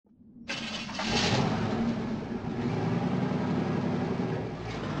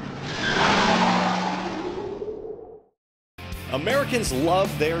Americans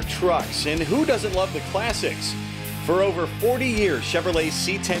love their trucks, and who doesn't love the classics? For over 40 years, Chevrolet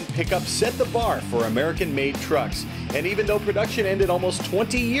C10 pickups set the bar for American-made trucks. And even though production ended almost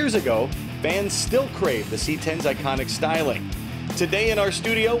 20 years ago, fans still crave the C10's iconic styling. Today in our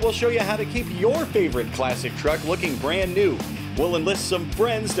studio, we'll show you how to keep your favorite classic truck looking brand new. We'll enlist some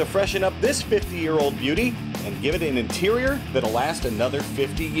friends to freshen up this 50-year-old beauty and give it an interior that'll last another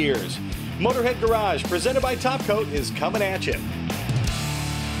 50 years. Motorhead Garage, presented by Top Coat, is coming at you.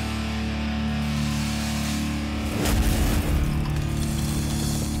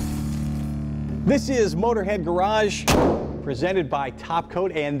 This is Motorhead Garage, presented by Top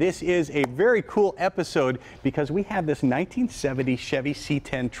Coat, and this is a very cool episode because we have this 1970 Chevy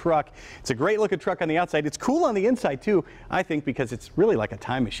C10 truck. It's a great looking truck on the outside. It's cool on the inside too, I think, because it's really like a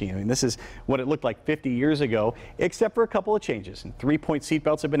time machine. I mean, this is what it looked like 50 years ago, except for a couple of changes. And 3-point seat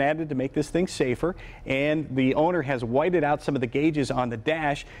belts have been added to make this thing safer, and the owner has whited out some of the gauges on the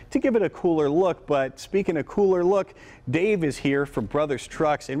dash to give it a cooler look. But speaking of cooler look, Dave is here from Brothers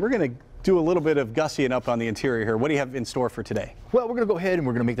Trucks, and we're going to do a little bit of gussying up on the interior here. What do you have in store for today? Well, we're going to go ahead and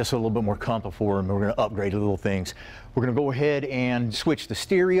we're going to make this a little bit more comfortable for them. We're going to upgrade little things. We're going to go ahead and switch the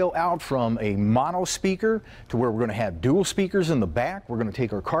stereo out from a mono speaker to where we're going to have dual speakers in the back. We're going to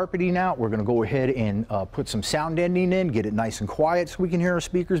take our carpeting out. We're going to go ahead and put some sound deadening in, get it nice and quiet so we can hear our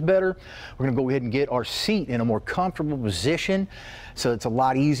speakers better. We're going to go ahead and get our seat in a more comfortable position so it's a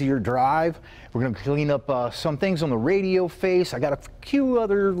lot easier to drive. We're going to clean up some things on the radio face. I got a few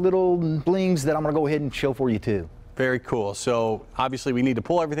other little blings that I'm going to go ahead and show for you too. Very cool. So obviously we need to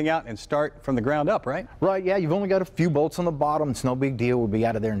pull everything out and start from the ground up, right? Right, yeah. You've only got a few bolts on the bottom. It's no big deal. We'll be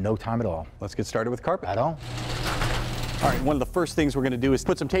out of there in no time at all. Let's get started with carpet. Right on. All right, one of the first things we're going to do is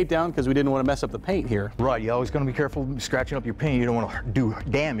put some tape down because we didn't want to mess up the paint here. Right, you're always going to be careful scratching up your paint. You don't want to do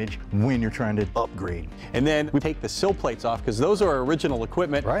damage when you're trying to upgrade. And then we take the sill plates off because those are our original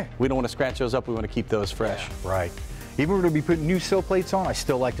equipment. Right. We don't want to scratch those up. We want to keep those fresh. Yeah, right. Even when we're going to be putting new sill plates on, I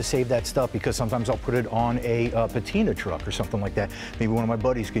still like to save that stuff because sometimes I'll put it on a patina truck or something like that. Maybe one of my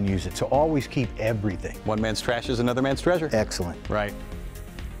buddies can use it. So always keep everything. One man's trash is another man's treasure. Excellent. Right.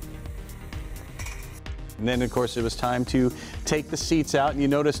 And then, of course, it was time to take the seats out. And you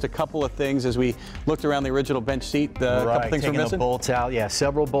noticed a couple of things as we looked around the original bench seat. A couple things were missing. The bolts out. Yeah,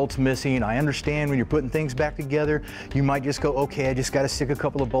 several bolts missing. I understand when you're putting things back together, you might just go, okay, I just got to stick a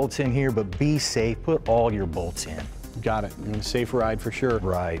couple of bolts in here, but be safe. Put all your bolts in. Got it. A safe ride for sure.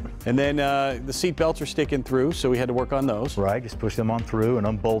 Right. And then the seat belts are sticking through, so we had to work on those. Right. Just push them on through and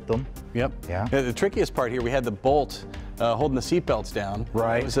unbolt them. Yep. Yeah. The trickiest part here, we had the bolt holding the seat belts down.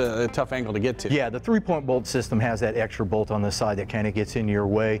 Right. It was a tough angle to get to. Yeah, the 3-point bolt system has that extra bolt on the side that kind of gets in your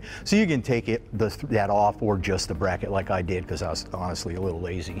way. So you can take that off or just the bracket like I did because I was honestly a little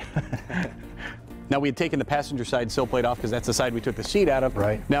lazy. Now, we had taken the passenger side sill plate off because that's the side we took the seat out of.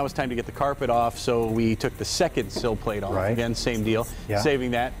 Right. Now it's time to get the carpet off, so we took the second sill plate off. Right. Again, same deal. Yeah. Saving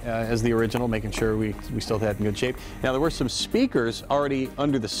that as the original, making sure we still had it in good shape. Now, there were some speakers already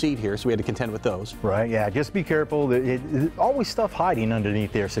under the seat here, so we had to contend with those. Right, yeah, just be careful. There's always stuff hiding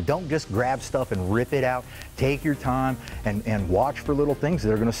underneath there, so don't just grab stuff and rip it out. Take your time and watch for little things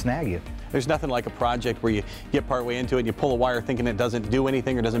that are going to snag you. There's nothing like a project where you get partway into it and you pull a wire thinking it doesn't do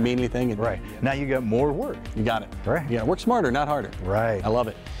anything or doesn't mean anything. Right. Now you got more work. You got it. Right. Yeah, work smarter, not harder. Right. I love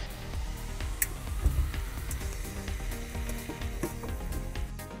it.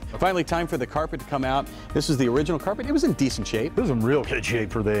 Finally, time for the carpet to come out. This is the original carpet. It was in decent shape. It was in real good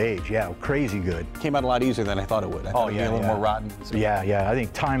shape for the age. Yeah, crazy good. Came out a lot easier than I thought it would. I thought it would be a little more rotten. So. Yeah. I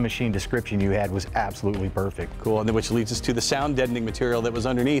think time machine description you had was absolutely perfect. Cool, and then which leads us to the sound deadening material that was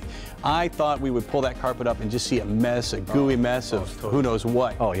underneath. I thought we would pull that carpet up and just see a mess, a gooey mess of who knows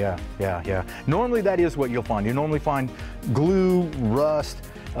what. Oh, yeah. Normally that is what you'll find. You normally find glue, rust,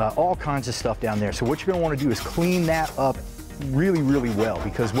 all kinds of stuff down there. So what you're going to want to do is clean that up really well,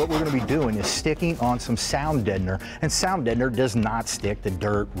 because what we're going to be doing is sticking on some sound deadener, and sound deadener does not stick to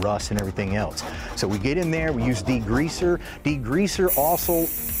dirt, rust, and everything else. So we get in there, we use degreaser. Degreaser also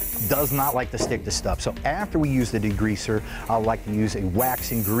does not like to stick to stuff. So after we use the degreaser, I like to use a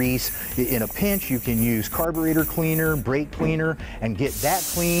wax and grease. In a pinch, you can use carburetor cleaner, brake cleaner, and get that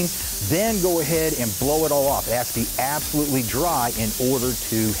clean. Then go ahead and blow it all off. It has to be absolutely dry in order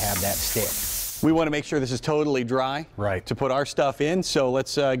to have that stick. We want to make sure this is totally dry to put our stuff in, so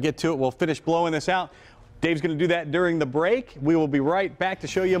let's get to it. We'll finish blowing this out. Dave's going to do that during the break. We will be right back to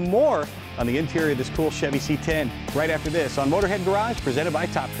show you more on the interior of this cool Chevy C10 right after this on Motorhead Garage, presented by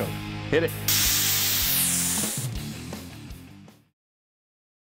Top Coat. Hit it.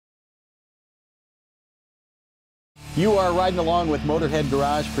 You are riding along with Motorhead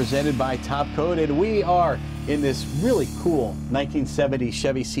Garage, presented by Top Coat, and we are in this really cool 1970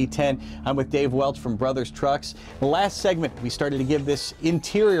 Chevy C10. I'm with Dave Welch from Brothers Trucks. The last segment, we started to give this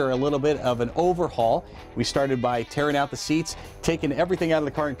interior a little bit of an overhaul. We started by tearing out the seats, taking everything out of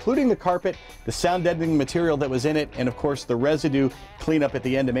the car, including the carpet, the sound deadening material that was in it, and of course the residue cleanup at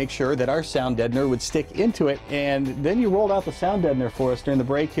the end to make sure that our sound deadener would stick into it. And then you rolled out the sound deadener for us during the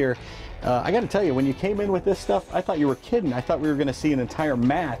break here. I got to tell you, when you came in with this stuff, I thought you were kidding. I thought we were going to see an entire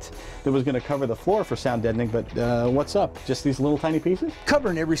mat that was going to cover the floor for sound deadening, but what's up? Just these little tiny pieces?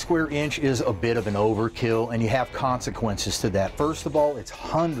 Covering every square inch is a bit of an overkill, and you have consequences to that. First of all, it's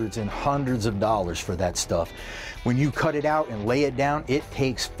hundreds and hundreds of dollars for that stuff. When you cut it out and lay it down, it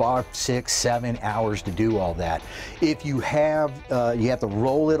takes 5, 6, 7 hours to do all that. If you have to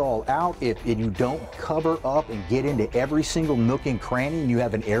roll it all out. If you don't cover up and get into every single nook and cranny, and you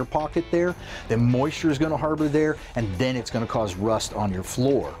have an air pocket there, then moisture is going to harbor there, and then it's going to cause rust on your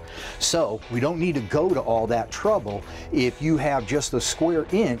floor. So we don't need to go to all that trouble. If you have just a square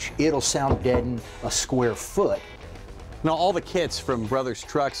inch, it'll sound deaden a square foot. Now, all the kits from Brothers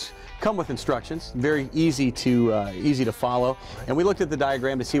Trucks come with instructions, very easy to follow. And we looked at the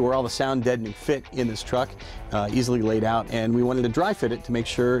diagram to see where all the sound deadening fit in this truck, easily laid out, and we wanted to dry fit it to make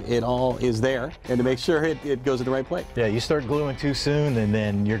sure it all is there and to make sure it goes in the right place. Yeah, you start gluing too soon and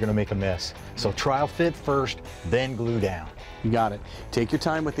then you're gonna make a mess. So trial fit first, then glue down. You got it. Take your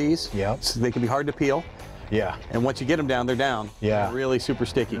time with these. Yep. So they can be hard to peel. Yeah. And once you get them down, they're down. Yeah. They're really super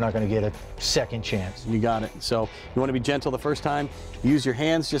sticky. You're not going to get a second chance. You got it. So you want to be gentle the first time. Use your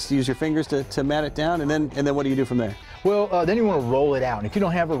hands, just use your fingers to mat it down, and then what do you do from there? Well, then you want to roll it out. And if you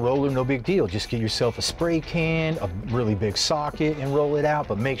don't have a roller, no big deal. Just get yourself a spray can, a really big socket, and roll it out,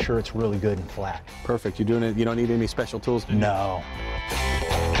 but make sure it's really good and flat. Perfect. You're doing it. You don't need any special tools? No.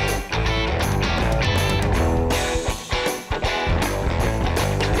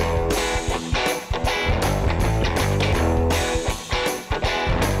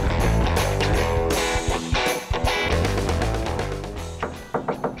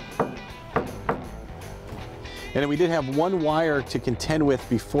 And we did have one wire to contend with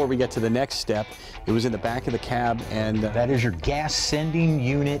before we get to the next step. It was in the back of the cab, and that is your gas sending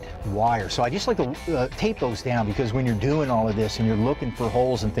unit wire. So I just like to tape those down, because when you're doing all of this and you're looking for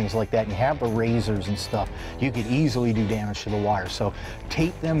holes and things like that, and you have the razors and stuff, you could easily do damage to the wire. So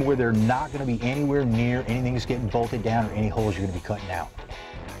tape them where they're not going to be anywhere near anything that's getting bolted down or any holes you're going to be cutting out.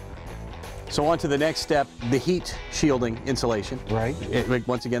 So on to the next step, the heat shielding insulation. Right.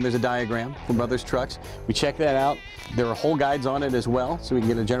 Once again, there's a diagram from Brothers Trucks. We check that out. There are hole guides on it as well, so we can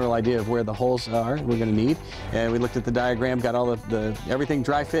get a general idea of where the holes are we're going to need. And we looked at the diagram, got all the everything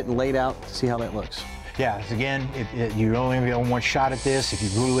dry fit and laid out to see how that looks. Yeah, again, you only get one shot at this. If you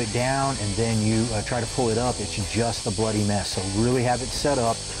glue it down and then you try to pull it up, it's just a bloody mess. So really have it set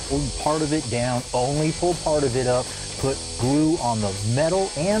up, pull part of it down, only pull part of it up, put glue on the metal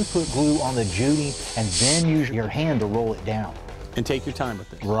and put glue on the juding, and then use your hand to roll it down. And take your time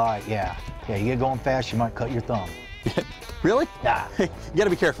with it. Right, yeah. Yeah, you get going fast, you might cut your thumb. Really? Nah. You got to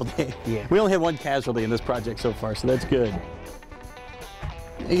be careful, Dave. Yeah. We only had one casualty in this project so far, so that's good.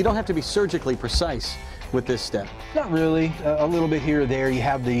 You don't have to be surgically precise with this step. Not really. A little bit here or there. You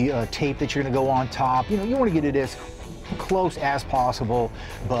have the tape that you're going to go on top. You know, you want to get it as close as possible,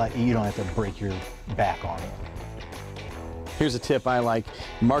 but you don't have to break your back on it. Here's a tip I like: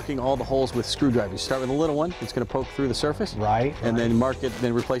 marking all the holes with screwdrivers. Start with a little one that's going to poke through the surface. Right. And then mark it,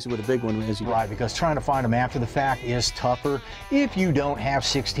 then replace it with a big one as you go. Right, because trying to find them after the fact is tougher. If you don't have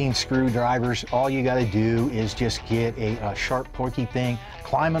 16 screwdrivers, all you got to do is just get a sharp, pokey thing,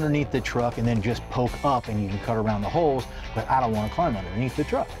 climb underneath the truck, and then just poke up, and you can cut around the holes. But I don't want to climb underneath the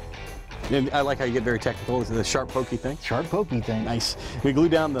truck. And I like how you get very technical. Is the sharp, pokey thing? Sharp, pokey thing. Nice. We glue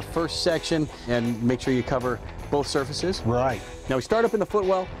down the first section and make sure you cover both surfaces. Right. Now we start up in the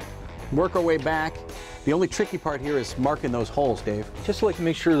footwell, work our way back. The only tricky part here is marking those holes, Dave. Just like to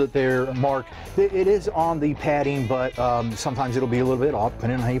make sure that they're marked. It is on the padding, but sometimes it'll be a little bit off,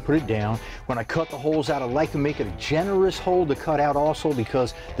 depending on how you put it down. When I cut the holes out, I like to make it a generous hole to cut out also,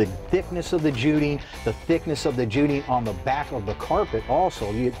 because the thickness of the juding, on the back of the carpet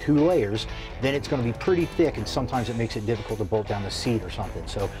also, you get 2 layers, then it's going to be pretty thick, and sometimes it makes it difficult to bolt down the seat or something.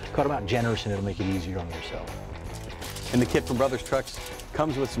 So cut them out generous, and it'll make it easier on yourself. And the kit from Brothers Trucks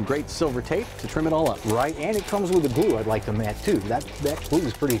comes with some great silver tape to trim it all up. Right, and it comes with the glue, I'd like to add too. That glue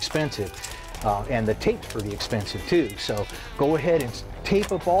is pretty expensive, and the tape's pretty expensive too. So go ahead and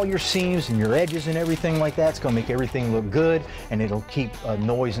tape up all your seams and your edges and everything like that. It's going to make everything look good, and it'll keep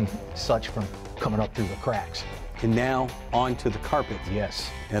noise and such from coming up through the cracks. and now onto the carpet. Yes.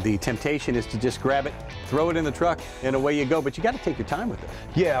 Now the temptation is to just grab it, throw it in the truck, and away you go, but you got to take your time with it.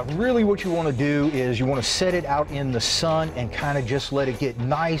 Yeah, really what you want to do is you want to set it out in the sun and kind of just let it get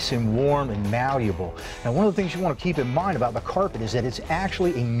nice and warm and malleable. Now one of the things you want to keep in mind about the carpet is that it's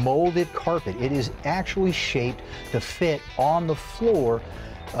actually a molded carpet. It is actually shaped to fit on the floor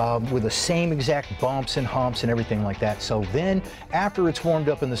with the same exact bumps and humps and everything like that. So then after it's warmed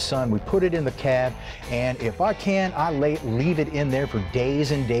up in the sun, we put it in the cab, and if I can, I leave it in there for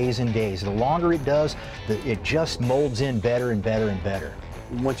days and days and days. The longer it does, it just molds in better and better and better.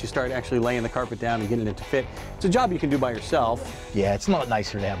 Once you start actually laying the carpet down and getting it to fit, it's a job you can do by yourself. Yeah, it's not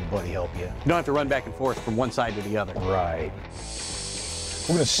nicer to have a buddy help you. You don't have to run back and forth from one side to the other. Right.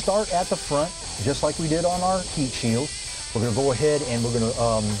 We're going to start at the front, just like we did on our heat shield. We're going to go ahead and we're going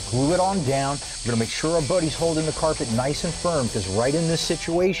to glue it on down. We're going to make sure our buddy's holding the carpet nice and firm, because right in this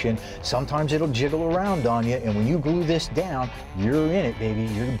situation, sometimes it'll jiggle around on you, and when you glue this down, you're in it, baby.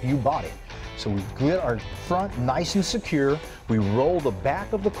 You bought it. So we glue our front nice and secure. We roll the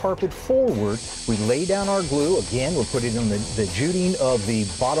back of the carpet forward. We lay down our glue. Again, we'll put it on the juding of the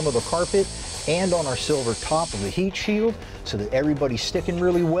bottom of the carpet and on our silver top of the heat shield so that everybody's sticking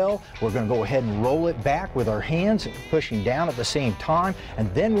really well. We're going to go ahead and roll it back with our hands, pushing down at the same time.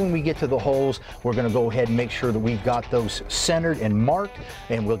 And then when we get to the holes, we're going to go ahead and make sure that we've got those centered and marked,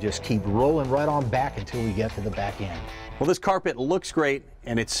 and we'll just keep rolling right on back until we get to the back end. Well, this carpet looks great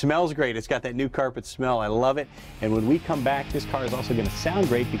and it smells great. It's got that new carpet smell. I love it. And when we come back, this car is also going to sound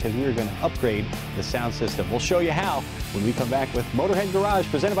great because we are going to upgrade the sound system. We'll show you how when we come back with Motorhead Garage,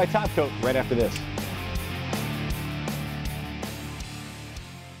 presented by Top Coat, right after this.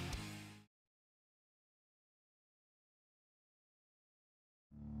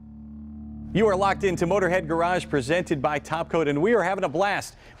 You are locked into Motorhead Garage, presented by Top Coat, and we are having a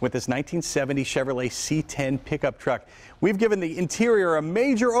blast with this 1970 Chevrolet C10 pickup truck. We've given the interior a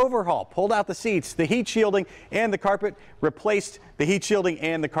major overhaul, pulled out the seats, the heat shielding, and the carpet, replaced the heat shielding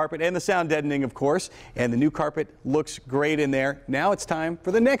and the carpet, and the sound deadening, of course, and the new carpet looks great in there. Now it's time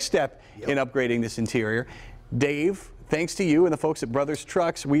for the next step in upgrading this interior. Dave, thanks to you and the folks at Brothers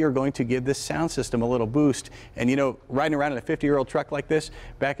Trucks, we are going to give this sound system a little boost. And you know, riding around in a 50-year-old truck like this,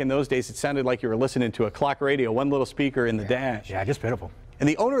 back in those days, it sounded like you were listening to a clock radio, one little speaker in the dash. Yeah, just pitiful. And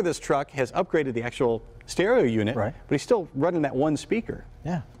the owner of this truck has upgraded the actual stereo unit, right, but he's still running that one speaker.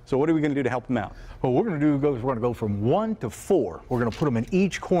 Yeah. So what are we going to do to help him out? Well, what we're going to do is we're going to go from 1 to 4. We're going to put them in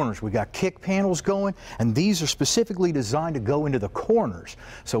each corners. We got kick panels going, and these are specifically designed to go into the corners.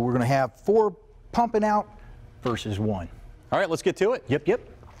 So we're going to have 4 pumping out versus 1. All right, let's get to it. Yep.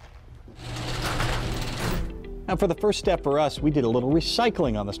 Now, for the first step for us, we did a little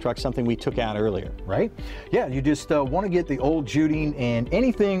recycling on this truck, something we took out earlier. Right? Yeah, you just want to get the old juding and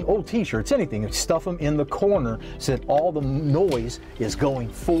anything, old t-shirts, anything, and stuff them in the corner so that all the noise is going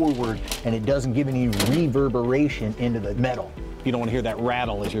forward and it doesn't give any reverberation into the metal. You don't want to hear that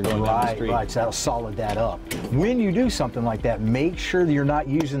rattle as you're going down the street. Right, so that'll solid that up. When you do something like that, make sure that you're not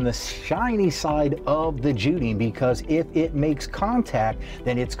using the shiny side of the juding, because if it makes contact,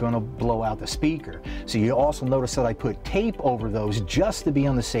 then it's going to blow out the speaker. So you also notice that I put tape over those just to be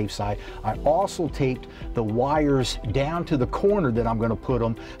on the safe side. I also taped the wires down to the corner that I'm going to put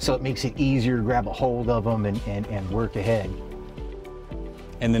them, so it makes it easier to grab a hold of them and work ahead.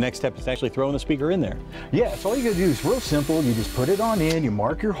 And the next step is actually throwing the speaker in there. Yeah, so all you gotta do is real simple. You just put it on in, you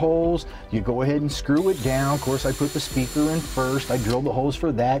mark your holes, you go ahead and screw it down. Of course, I put the speaker in first. I drilled the holes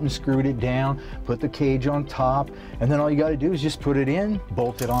for that and screwed it down, put the cage on top, and then all you gotta do is just put it in,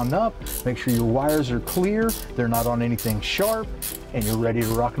 bolt it on up, make sure your wires are clear, they're not on anything sharp, and you're ready to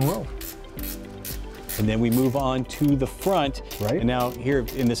rock and roll. And then we move on to the front. Right. And now here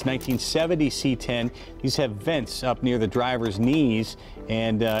in this 1970 C10, these have vents up near the driver's knees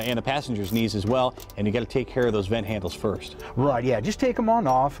and the passenger's knees as well. And you got to take care of those vent handles first. Right, yeah, just take them on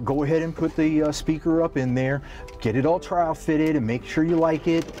off. Go ahead and put the speaker up in there. Get it all trial fitted and make sure you like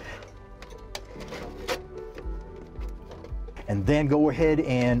it. And then go ahead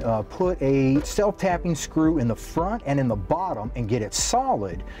and put a self-tapping screw in the front and in the bottom and get it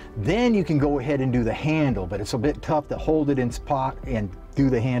solid. Then you can go ahead and do the handle, but it's a bit tough to hold it in spot and do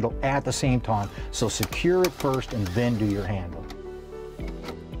the handle at the same time. So secure it first and then do your handle.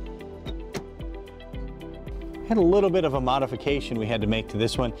 Had a little bit of a modification we had to make to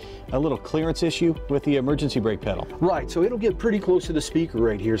this one, a little clearance issue with the emergency brake pedal. Right, so it'll get pretty close to the speaker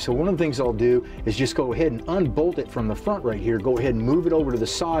right here. So one of the things I'll do is just go ahead and unbolt it from the front right here, go ahead and move it over to the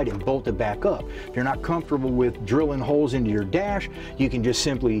side and bolt it back up. If you're not comfortable with drilling holes into your dash, you can just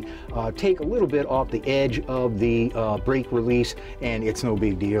simply take a little bit off the edge of the brake release, and it's no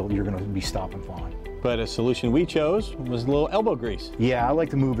big deal. You're going to be stopping fine. But a solution we chose was a little elbow grease. Yeah, I like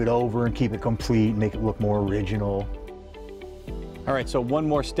to move it over and keep it complete, make it look more original. All right, so one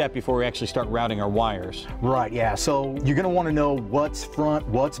more step before we actually start routing our wires. Right, yeah, so you're gonna wanna know what's front,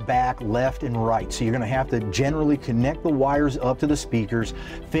 what's back, left and right. So you're gonna have to generally connect the wires up to the speakers,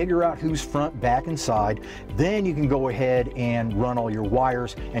 figure out who's front, back, and side. Then you can go ahead and run all your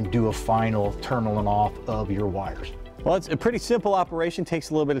wires and do a final turning off of your wires. Well, it's a pretty simple operation. Takes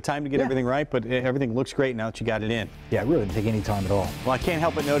a little bit of time to get everything right, but everything looks great now that you got it in. Yeah, it really didn't take any time at all. Well, I can't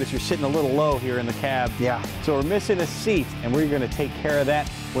help but notice you're sitting a little low here in the cab. Yeah. So we're missing a seat, and we're going to take care of that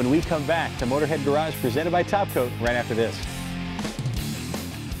when we come back to Motorhead Garage, presented by Top Coat, right after this.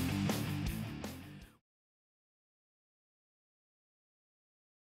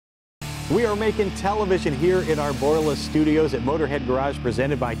 We are making television here in our Borla studios at Motorhead Garage,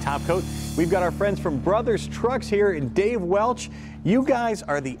 presented by Top Coat. We've got our friends from Brothers Trucks here, and Dave Welch. You guys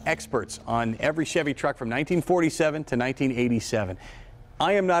are the experts on every Chevy truck from 1947 to 1987.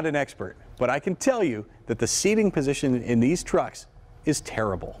 I am not an expert, but I can tell you that the seating position in these trucks is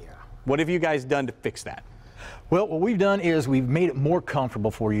terrible. Yeah. What have you guys done to fix that? Well, what we've done is we've made it more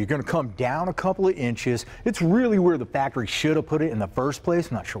comfortable for you. You're going to come down a couple of inches. It's really where the factory should have put it in the first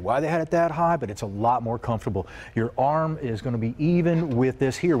place. I'm not sure why they had it that high, but it's a lot more comfortable. Your arm is going to be even with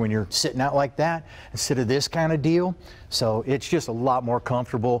this here when you're sitting out like that instead of this kind of deal. So it's just a lot more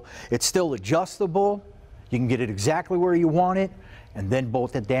comfortable. It's still adjustable. You can get it exactly where you want it and then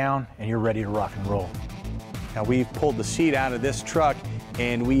bolt it down and you're ready to rock and roll. Now, we've pulled the seat out of this truck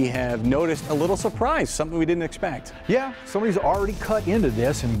and we have noticed a little surprise, something we didn't expect. Yeah, somebody's already cut into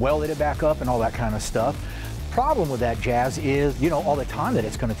this and welded it back up and all that kind of stuff. Problem with that, Jazz, is, you know, all the time that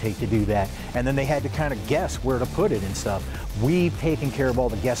it's going to take to do that. And then they had to kind of guess where to put it and stuff. We've taken care of all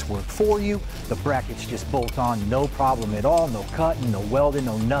the guesswork for you. The brackets just bolt on, no problem at all. No cutting, no welding,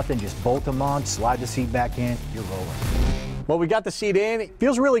 no nothing. Just bolt them on, slide the seat back in, you're rolling. Well, we got the seat in. It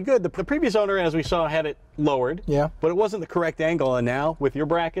feels really good. The previous owner, as we saw, had it lowered. Yeah. But it wasn't the correct angle. And now, with your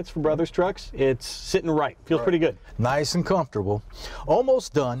brackets from Brothers Trucks, it's sitting right. Feels pretty good. Nice and comfortable.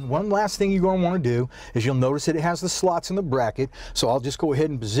 Almost done. One last thing you're going to want to do is you'll notice that it has the slots in the bracket. So I'll just go ahead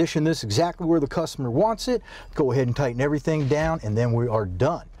and position this exactly where the customer wants it. Go ahead and tighten everything down, and then we are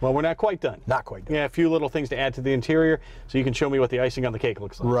done. Well, we're not quite done. Not quite done. Yeah, a few little things to add to the interior, so you can show me what the icing on the cake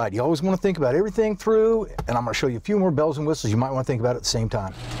looks like. Right. You always want to think about everything through, and I'm going to show you a few more bells and whistles you might want to think about at the same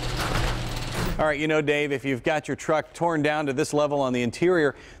time. All right, you know, Dave, if you've got your truck torn down to this level on the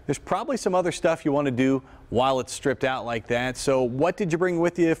interior, there's probably some other stuff you want to do while it's stripped out like that. So what did you bring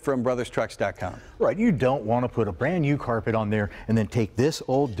with you from BrothersTrucks.com? Right, you don't want to put a brand new carpet on there and then take this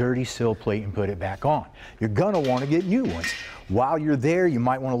old dirty sill plate and put it back on. You're going to want to get new ones. While you're there, you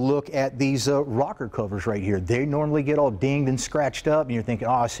might want to look at these rocker covers right here. They normally get all dinged and scratched up, and you're thinking,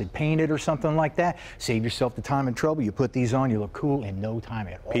 oh, I should paint it or something like that. Save yourself the time and trouble. You put these on, you look cool in no time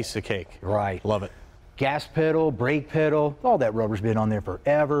at all. Piece of cake. Right. Love it. Gas pedal, brake pedal, all that rubber's been on there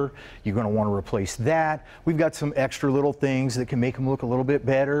forever. You're going to want to replace that. We've got some extra little things that can make them look a little bit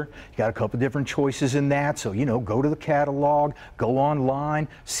better. You got a couple different choices in that. So, you know, go to the catalog, go online,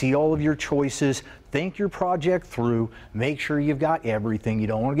 see all of your choices, think your project through, make sure you've got everything. You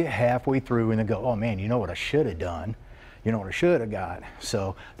don't want to get halfway through and then go, oh man, you know what I should have done. You know what I should have got.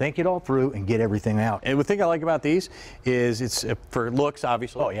 So think it all through and get everything out. And the thing I like about these is it's for looks,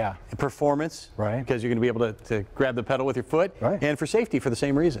 obviously. Oh, yeah. Performance. Right. Because you're going to be able to grab the pedal with your foot. Right. And for safety for the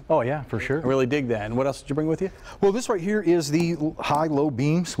same reason. Oh, yeah, for sure. I really dig that. And what else did you bring with you? Well, this right here is the high-low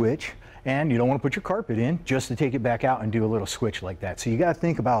beam switch. And you don't want to put your carpet in just to take it back out and do a little switch like that. So you got to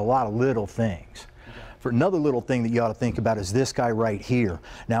think about a lot of little things. For another little thing that you ought to think about is this guy right here.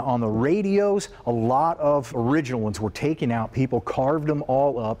 Now on the radios, a lot of original ones were taken out. People carved them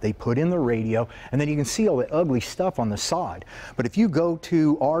all up. They put in the radio, and then you can see all the ugly stuff on the side. But if you go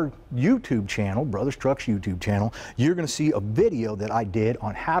to our YouTube channel, Brothers Trucks YouTube channel, you're going to see a video that I did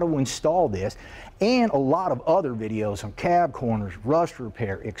on how to install this, and a lot of other videos on cab corners, rust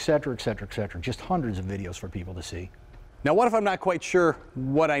repair, etc., etc., etc. Just hundreds of videos for people to see. Now, what if I'm not quite sure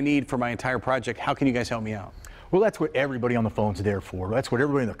what I need for my entire project? How can you guys help me out? Well, that's what everybody on the phone's there for. That's what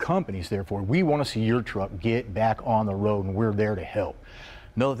everybody in the company's there for. We want to see your truck get back on the road, and we're there to help.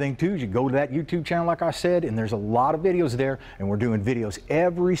 Another thing, too, is you go to that YouTube channel, like I said, and there's a lot of videos there, and we're doing videos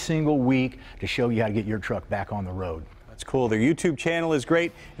every single week to show you how to get your truck back on the road. That's cool. Their YouTube channel is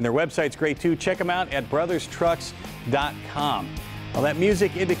great, and their website's great, too. Check them out at BrothersTrucks.com. Well, that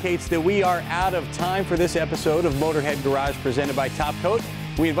music indicates that we are out of time for this episode of Motorhead Garage presented by Top Coat.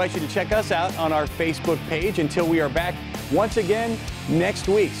 We invite you to check us out on our Facebook page until we are back once again next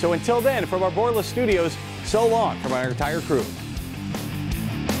week. So until then, from our Borla studios, so long from our entire crew.